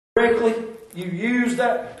correctly, you use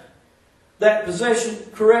that possession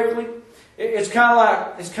correctly, it's kind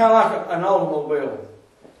of like an automobile.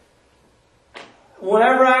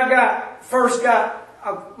 Whenever I first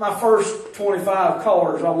got my first 25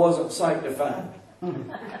 cars, I wasn't sanctified.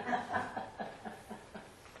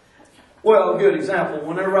 Well, a good example.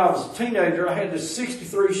 Whenever I was a teenager, I had this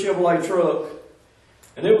 63 Chevrolet truck,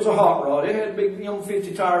 and it was a hot rod. It had big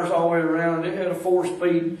M50 tires all the way around. It had a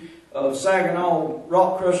 4-speed Saginaw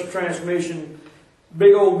rock crusher transmission,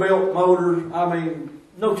 big old belt motor. I mean,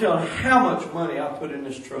 no telling how much money I put in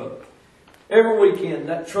this truck. Every weekend,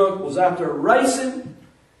 that truck was out there racing,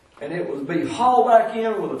 and it would be hauled back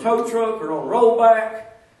in with a tow truck or on a rollback.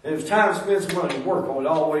 And it was time to spend some money and work on it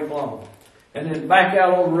all week long. And then back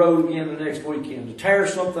out on the road again the next weekend to tear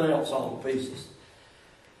something else all to pieces.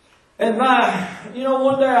 And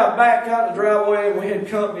one day I backed out the driveway and we had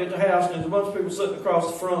company at the house, and there was a bunch of people sitting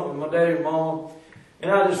across the front with my daddy and mom.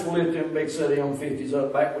 And I just lit them big set of M50s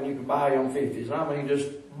up back when you could buy M50s. I mean, just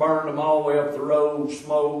burned them all the way up the road,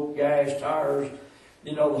 smoke, gas, tires,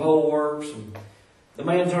 the whole works. And the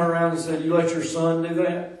man turned around and said, "You let your son do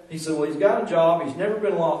that?" He said, "Well, he's got a job. He's never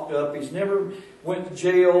been locked up. He's never went to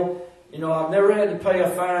jail. I've never had to pay a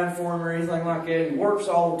fine for him or anything like that. He works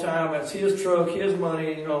all the time. That's his truck, his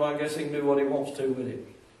money. I guess he can do what he wants to with it."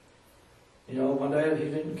 My dad, he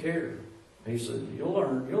didn't care. He said, You'll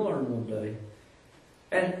learn one day.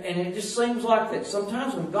 And it just seems like that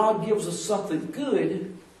sometimes when God gives us something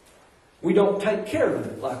good, we don't take care of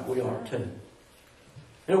it like we are to. And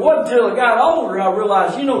it wasn't until I got older I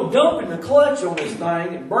realized, dumping the clutch on this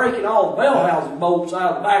thing and breaking all the bell housing bolts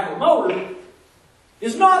out of the back of the motor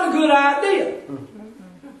is not a good idea.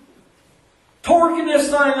 Torquing this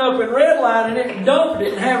thing up and redlining it and dumping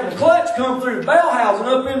it and having the clutch come through the bell housing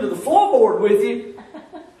up into the floorboard with you,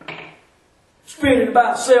 spending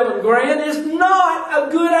about $7,000 is not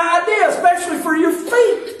a good idea, especially for your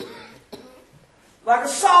feet. Like a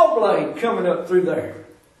saw blade coming up through there.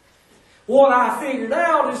 What I figured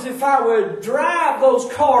out is if I would drive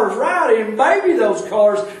those cars right and baby those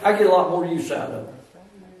cars, I get a lot more use out of them.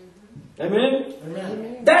 Amen?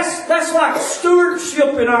 Amen. That's like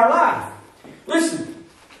stewardship in our life. Listen,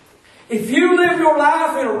 if you live your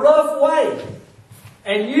life in a rough way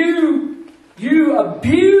and you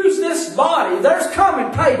abuse this body, there's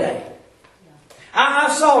coming payday.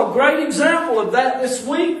 I saw a great example of that this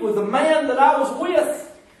week with a man that I was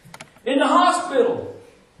with in the hospital.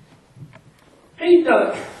 He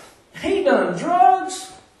done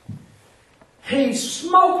drugs. He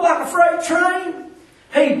smoked like a freight train.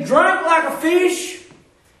 He drank like a fish.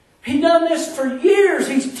 He done this for years.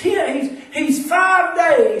 He's 5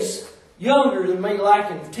 days younger than me,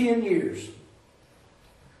 like in 10 years.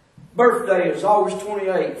 Birthday is August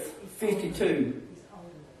 28th, 52.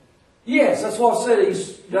 Yes, that's what I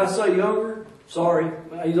said. Did I say younger? Sorry,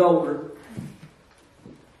 he's older.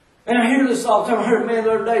 And I hear this all the time. I heard a man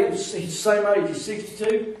the other day, he's the same age, he's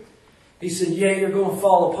 62. He said, "Yeah, you're going to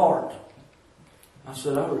fall apart." I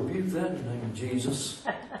said, "I rebuke that in the name of Jesus.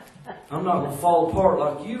 I'm not going to fall apart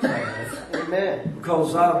like you have." Amen.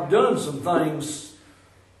 Because I've done some things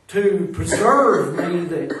to preserve me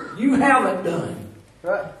that you haven't done.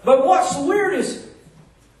 Right. But what's weird is,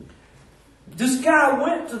 this guy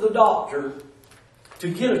went to the doctor to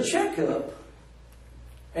get a checkup,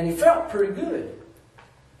 and he felt pretty good.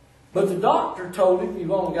 But the doctor told him,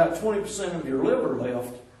 "You've only got 20% of your liver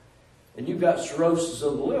left, and you've got cirrhosis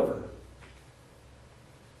of the liver."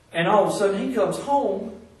 And all of a sudden he comes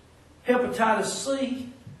home, hepatitis C,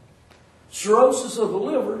 cirrhosis of the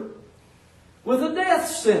liver, with a death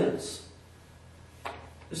sentence.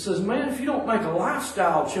 It says, man, if you don't make a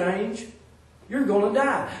lifestyle change, you're going to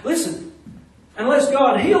die. Listen, unless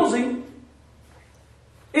God heals him,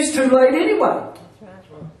 it's too late anyway.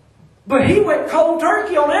 But he went cold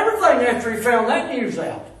turkey on everything after he found that news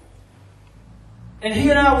out. And he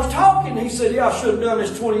and I was talking. He said, "Yeah, I should have done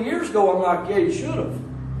this 20 years ago." I'm like, "Yeah, you should have.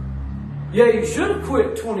 Yeah, you should have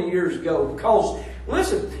quit 20 years ago." Because,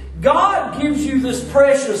 listen, God gives you this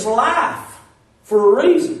precious life for a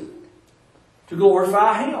reason. To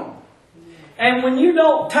glorify Him. And when you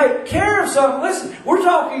don't take care of something, listen, we're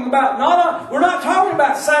talking about we're not talking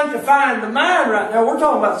about sanctifying the mind right now. We're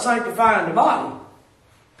talking about sanctifying the body.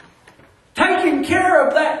 Taking care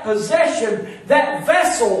of that possession, that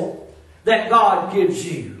vessel that God gives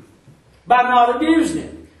you, by not abusing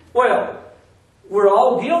it. Well, we're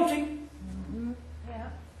all guilty.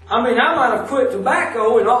 I mean, I might have quit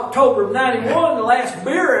tobacco in October of 91. The last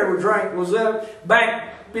beer I ever drank was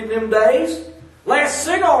back in them days. Last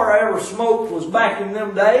cigar I ever smoked was back in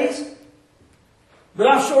them days. But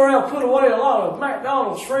I sure have put away a lot of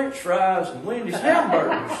McDonald's French fries and Wendy's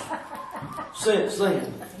hamburgers. since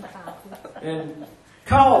then. And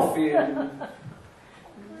coffee and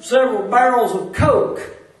several barrels of Coke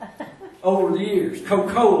over the years.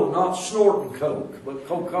 Coca-Cola, not snorting Coke, but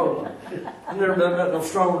Coca-Cola. I've never done nothing no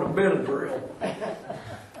stronger than Benadryl.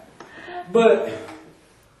 But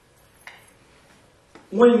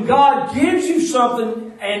when God gives you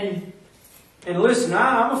something, and listen,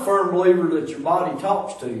 I'm a firm believer that your body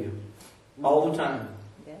talks to you all the time.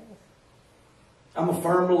 I'm a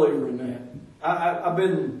firm believer in that. I've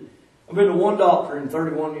been to one doctor in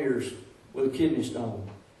 31 years with a kidney stone.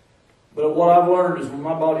 But what I've learned is when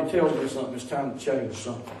my body tells me something, it's time to change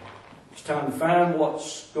something. It's time to find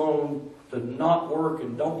what's going to not work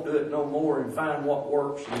and don't do it no more, and find what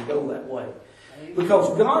works and go that way.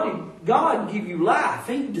 Because God give you life.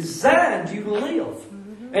 He designed you to live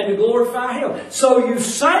and to glorify Him. So you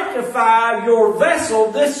sanctify your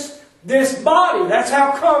vessel, this body. That's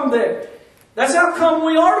how come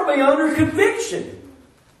we are to be under conviction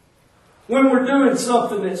when we're doing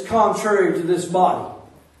something that's contrary to this body.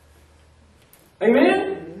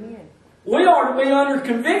 Amen? We are to be under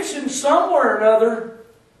conviction somewhere or another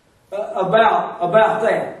about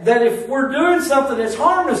that. That if we're doing something that's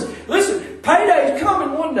harmless, listen, payday's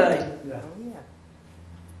coming one day.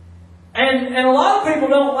 And a lot of people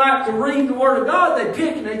don't like to read the Word of God. They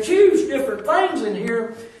pick and they choose different things in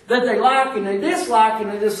here that they like and they dislike,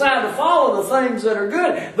 and they decide to follow the things that are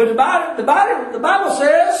good. But the Bible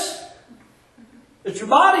says that your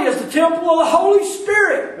body is the temple of the Holy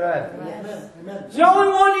Spirit. Right. Yes. Amen. It's the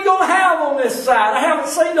only one you're going to have on this side. I haven't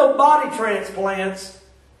seen no body transplants.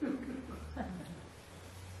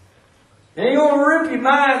 And you're going to rip your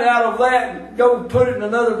mind out of that and go put it in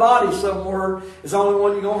another body somewhere. It's the only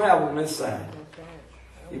one you're going to have on this side.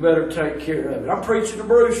 You better take care of it. I'm preaching to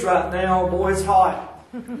Bruce right now. Boy, it's hot.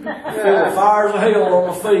 I feel the fires of hell on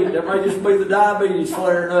my feet. That may just be the diabetes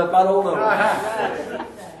flaring up. I don't know.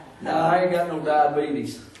 No, I ain't got no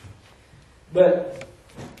diabetes. But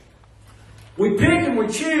we pick and we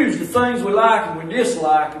choose the things we like and we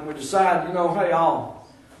dislike, and we decide, hey, I'll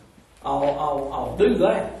do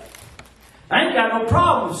that. I ain't got no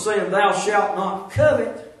problem with saying thou shalt not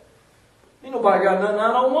covet. Ain't nobody got nothing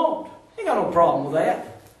I don't want. Ain't got no problem with that.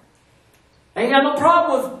 Ain't got no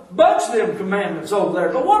problem with a bunch of them commandments over there.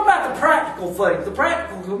 But what about the practical things? The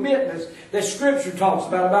practical commitments that Scripture talks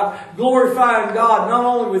about glorifying God not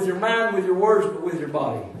only with your mind, with your words, but with your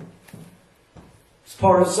body. It's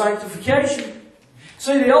part of sanctification.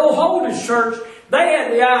 See, the old Holiness Church, they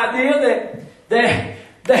had the idea that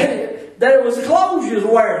it was the clothes you was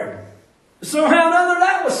wearing. Somehow or another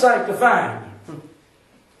that was sanctifying.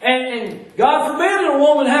 And God forbid a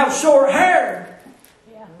woman have short hair.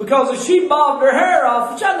 Because if she bobbed her hair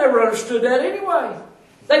off, which I never understood that anyway,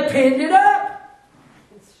 they pinned it up.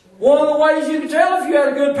 One of the ways you could tell if you had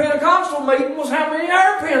a good Pentecostal meeting was how many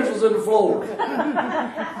hairpins was in the floor.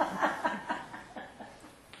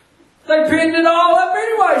 They pinned it all up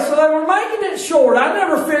anyway, so they were making it short. I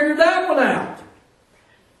never figured that one out.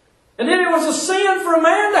 And then it was a sin for a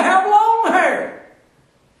man to have long hair.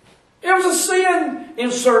 It was a sin in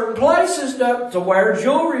certain places to wear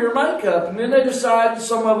jewelry or makeup. And then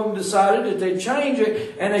some of them decided that they'd change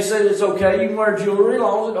it. And they said it's okay, you can wear jewelry as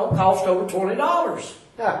long as it don't cost over $20.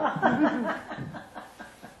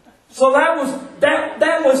 So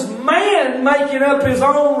that was man making up his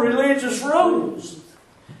own religious rules.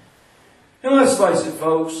 And let's face it,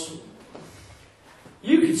 folks.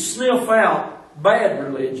 You could sniff out bad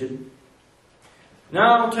religion.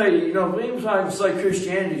 Now, I'll tell you, anybody can say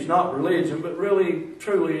Christianity is not religion, but really,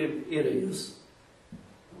 truly, it is.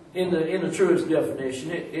 In the truest definition,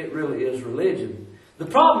 it really is religion. The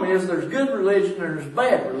problem is there's good religion and there's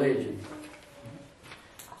bad religion.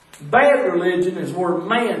 Bad religion is where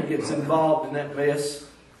man gets involved in that mess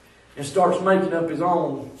and starts making up his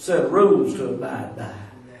own set of rules to abide by.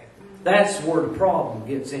 That's where the problem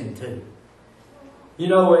gets into.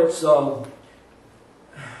 It's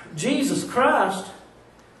Jesus Christ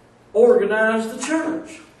organized the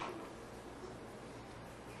church.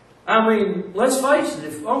 I mean, let's face it,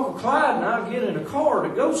 if Uncle Clyde and I get in a car to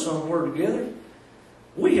go somewhere together,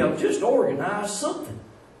 we have just organized something.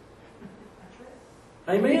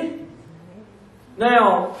 Amen?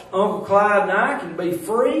 Now, Uncle Clyde and I can be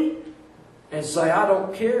free and say, I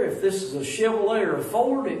don't care if this is a Chevrolet or a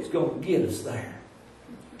Ford, it's going to get us there.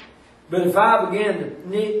 But if I begin to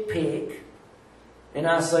nitpick, and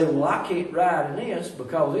I say, well, I can't ride in this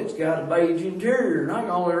because it's got a beige interior and I can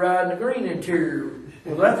only ride in the green interior.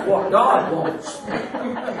 Well, that's what God wants.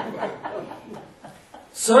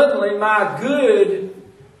 Suddenly, my good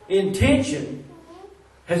intention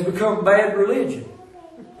has become bad religion.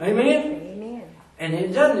 Amen? Amen.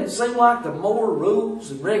 And doesn't it seem like the more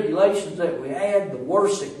rules and regulations that we add, the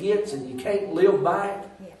worse it gets and you can't live by it?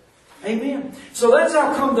 Yeah. Amen. So that's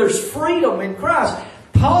how come there's freedom in Christ.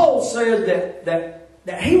 Paul said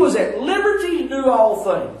that he was at liberty to do all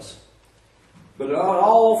things. But not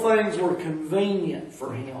all things were convenient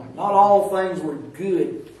for him. Not all things were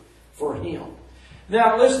good for him.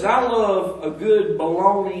 Now listen, I love a good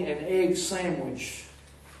bologna and egg sandwich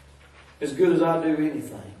as good as I do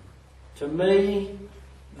anything. To me,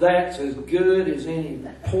 that's as good as any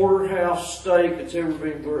porterhouse steak that's ever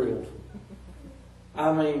been grilled.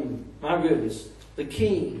 I mean, my goodness, the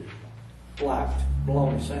king liked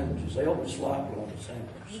bologna sandwiches. Elvis liked bologna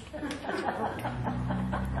sandwiches.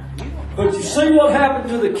 But you see what happened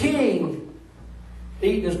to the king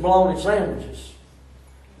eating his bologna sandwiches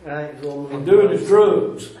and doing his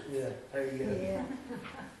drugs. Yeah, there you go. Yeah.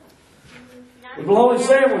 The bologna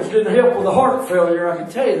sandwich didn't help with the heart failure, I can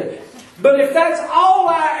tell you that. But if that's all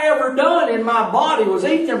I ever done in my body was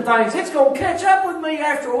eat them things, it's going to catch up with me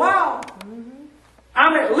after a while.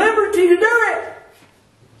 I'm at liberty to do it.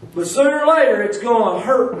 But sooner or later, it's going to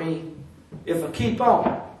hurt me if I keep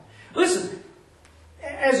on. Listen,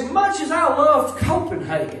 as much as I loved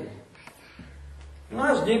Copenhagen, and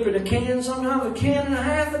I was dipping a can, sometimes a can and a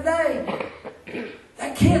half a day.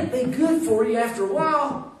 That can't be good for you after a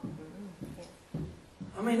while.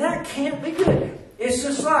 I mean, that can't be good. It's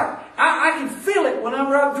just like, I can feel it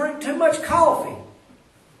whenever I drink too much coffee.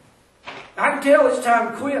 I can tell it's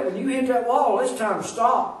time to quit. When you hit that wall, it's time to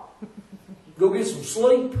stop. Go get some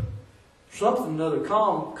sleep. Something or other,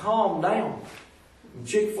 calm down. And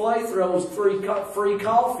Chick-fil-A throws free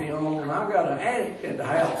coffee on, and I've got an addict at the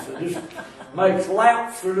house that just makes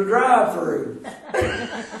laps through the drive-thru.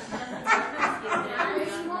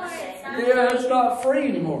 Yeah, it's not free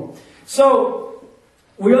anymore. So,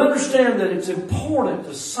 we understand that it's important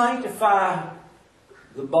to sanctify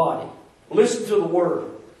the body. Listen to the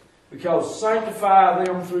Word. Because sanctify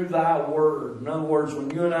them through thy Word. In other words, when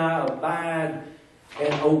you and I abide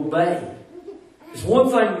and obey. It's one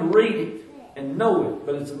thing to read it and know it,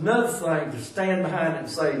 but it's another thing to stand behind it and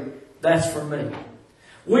say, that's for me.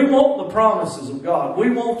 We want the promises of God.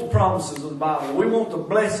 We want the promises of the Bible. We want the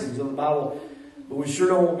blessings of the Bible, but we sure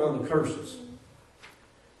don't want none of the curses.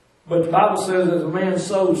 But the Bible says, as a man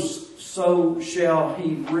sows, so shall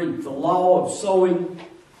he reap. The law of sowing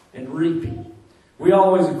and reaping. We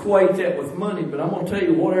always equate that with money, but I'm going to tell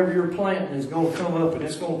you, whatever you're planting is going to come up, and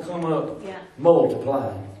it's going to come up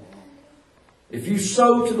multiplied. If you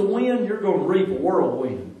sow to the wind, you're going to reap a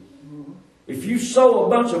whirlwind. If you sow a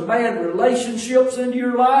bunch of bad relationships into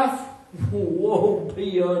your life, woe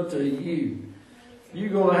be unto you.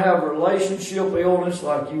 You're going to have relationship illness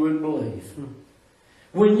like you wouldn't believe.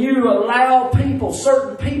 When you allow people,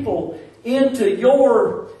 certain people, into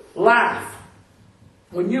your life,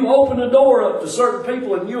 when you open the door up to certain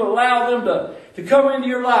people and you allow them to come into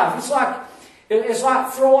your life, it's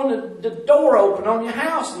like throwing the door open on your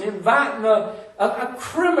house and inviting a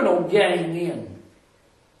criminal gang in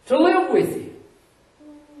to live with you.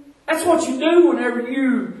 That's what you do whenever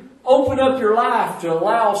you open up your life to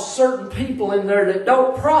allow certain people in there that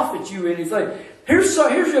don't profit you anything. Here's a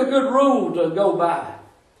good rule to go by.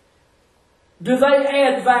 Do they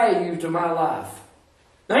add value to my life?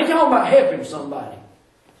 Now, I ain't talking about helping somebody.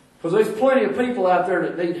 Because there's plenty of people out there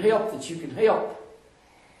that need help that you can help.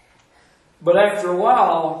 But after a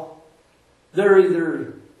while, they're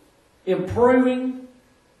either improving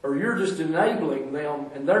or you're just enabling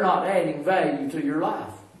them and they're not adding value to your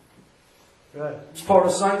life. Right. It's part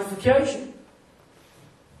of sanctification.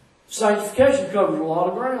 Sanctification covers a lot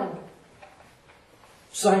of ground.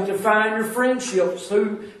 Sanctifying your friendships,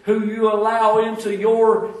 who you allow into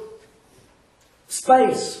your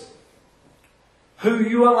space, who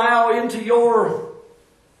you allow into your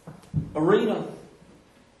arena,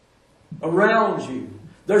 around you.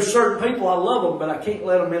 There's certain people, I love them, but I can't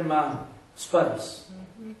let them in my space.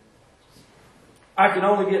 I can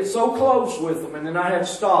only get so close with them, and then I have to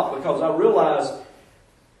stop because I realize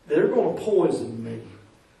they're going to poison me.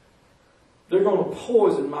 They're going to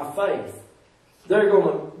poison my faith. They're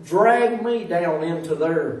going to drag me down into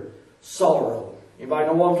their sorrow. Anybody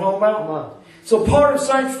know what I'm talking about? Come on. So part of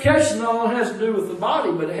sanctification not only has to do with the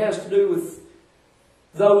body, but it has to do with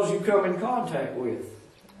those you come in contact with.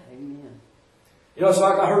 Amen. You know, it's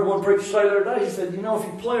like I heard one preacher say the other day. He said, you know, if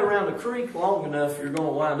you play around a creek long enough, you're going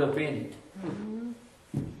to wind up in it.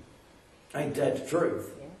 Ain't that the truth?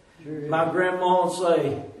 Yeah, sure. My grandma would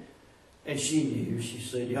say, and she knew, she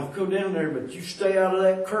said, y'all go down there, but you stay out of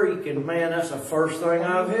that creek. And man, that's the first thing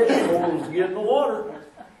I've had before was to get in the water.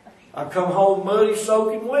 I come home muddy,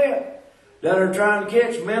 soaking wet. down there trying to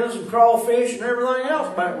catch minnows and crawfish and everything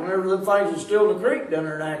else back whenever the things was still in the creek down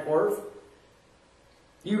there in Ackworth.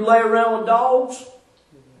 You lay around with dogs,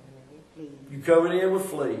 you covered in with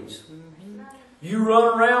fleas. You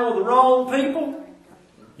run around with the wrong people,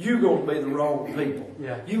 you're going to be the wrong people.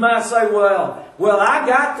 Yeah. You might say, well, I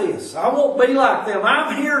got this. I won't be like them.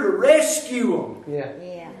 I'm here to rescue them.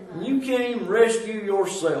 Yeah. You can't even rescue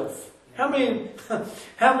yourself. How many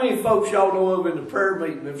folks y'all know of in the prayer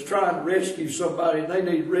meeting that's trying to rescue somebody and they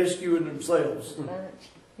need rescuing themselves?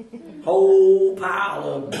 Whole pile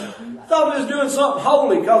of them. Thought they was doing something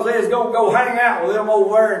holy because they was going to go hang out with them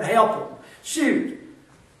over there and help them. Shoot.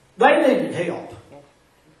 They needed help.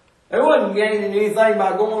 They wasn't gaining anything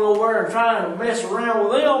by going over there and trying to mess around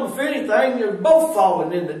with them. If anything, they're both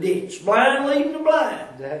falling in the ditch. Blind leading the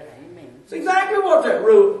blind. It's exactly what that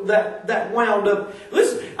wound up.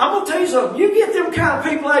 Listen, I'm going to tell you something. You get them kind of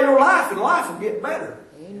people out of your life and life will get better.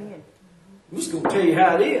 Amen. I'm just going to tell you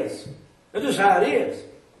how it is. That's just how it is.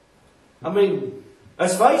 I mean,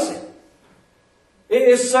 let's face it.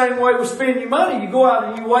 It's the same way with spending your money. You go out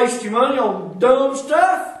and you waste your money on dumb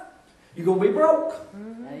stuff, you're going to be broke.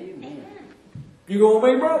 Amen. You're going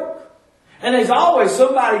to be broke. And there's always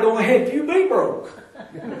somebody going to help you be broke.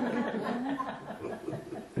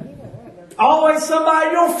 Always somebody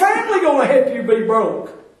in your family going to help you be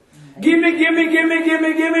broke. Give me,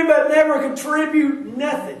 but never contribute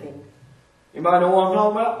nothing. Anybody know what I'm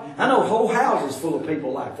talking about? I know whole houses full of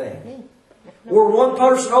people like that. Where one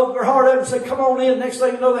person opened their heart up and said, come on in. Next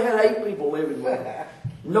thing you know, they had 8 people living with them.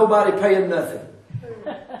 Nobody paying nothing.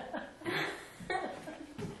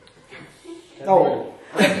 Oh.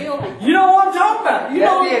 You know what I'm talking about.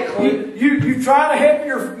 You try to help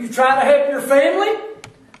your family.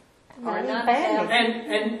 Or non-family.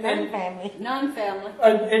 And Non-family.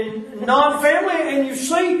 And non-family, and you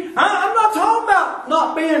see, I'm not talking about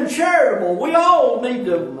not being charitable. We all need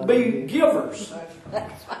to be givers. But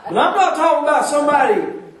I'm not talking about somebody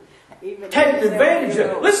taking advantage of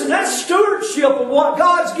it. Listen, that's stewardship of what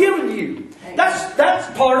God's given you.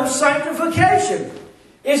 That's part of sanctification.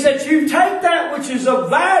 Is that you take that which is of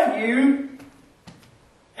value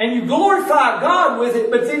and you glorify God with it,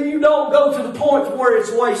 but then you don't go to the point to where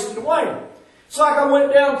it's wasted away. It's like I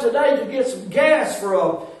went down today to get some gas for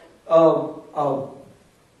a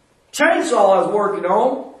chainsaw I was working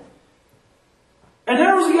on. And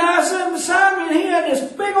there was a guy sitting beside me and he had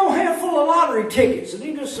this big old handful of lottery tickets. And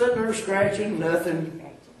he just sitting there scratching nothing.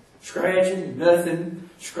 Scratching nothing.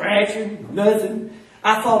 Scratching nothing.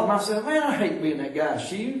 I thought to myself, man, I hate being that guy's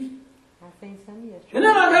shoes. And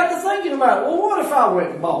then I got to thinking about, well, what if I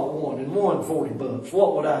went and bought one and won $40?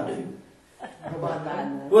 What would I do?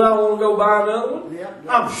 Would I want to go buy another one? Yeah.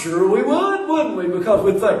 I'm sure we would, wouldn't we? Because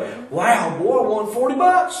we'd think, wow, boy, I won $40.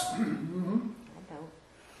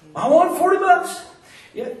 I won $40.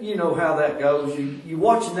 Yeah, you know how that goes. You're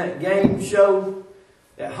watching that game show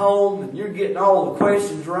at home and you're getting all the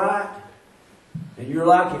questions right. And you're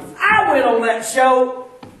like, if I went on that show,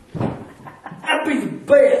 I'd be the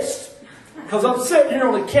best. Because I'm sitting here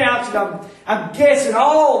on the couch and I'm guessing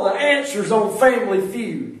all the answers on Family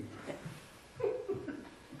Feud.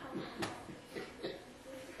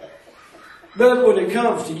 But when it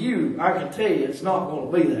comes to you, I can tell you it's not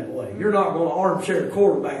going to be that way. You're not going to armchair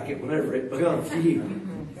quarterback it whenever it becomes to you.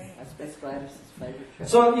 That's Gladys's favorite show.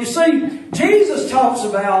 So you see, Jesus talks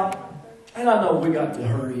about, and I know we got to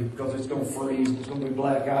hurry because it's going to freeze and it's going to be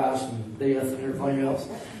black ice and death and everything else.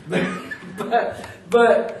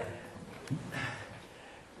 But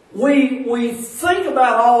we think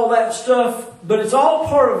about all that stuff, but it's all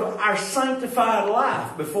part of our sanctified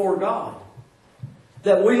life before God.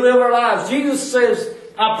 That we live our lives. Jesus says,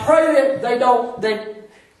 I pray that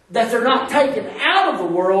that they're not taken out of the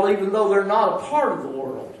world, even though they're not a part of the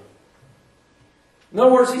world. In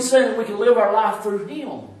other words, He's saying that we can live our life through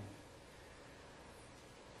Him.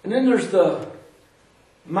 And then there's the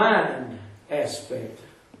mind aspect.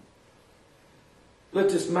 Let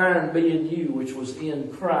this mind be in you, which was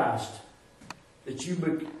in Christ, that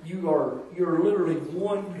you're literally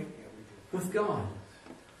one with God.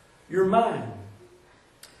 Your mind.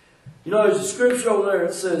 You know, there's a scripture over there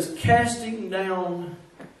that says, casting down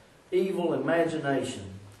evil imagination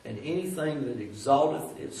and anything that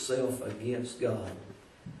exalteth itself against God.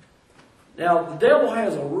 Now, the devil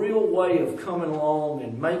has a real way of coming along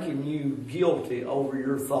and making you guilty over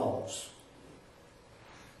your thoughts.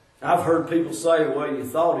 I've heard people say, well, you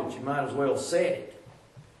thought it, you might as well said it.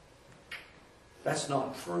 That's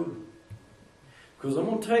not true. Because I'm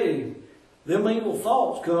going to tell you, them evil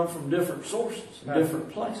thoughts come from different sources, different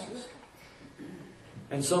places.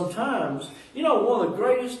 And sometimes, you know, one of the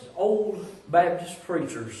greatest old Baptist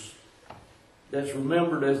preachers that's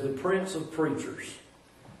remembered as the Prince of Preachers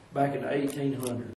back in the 1800s.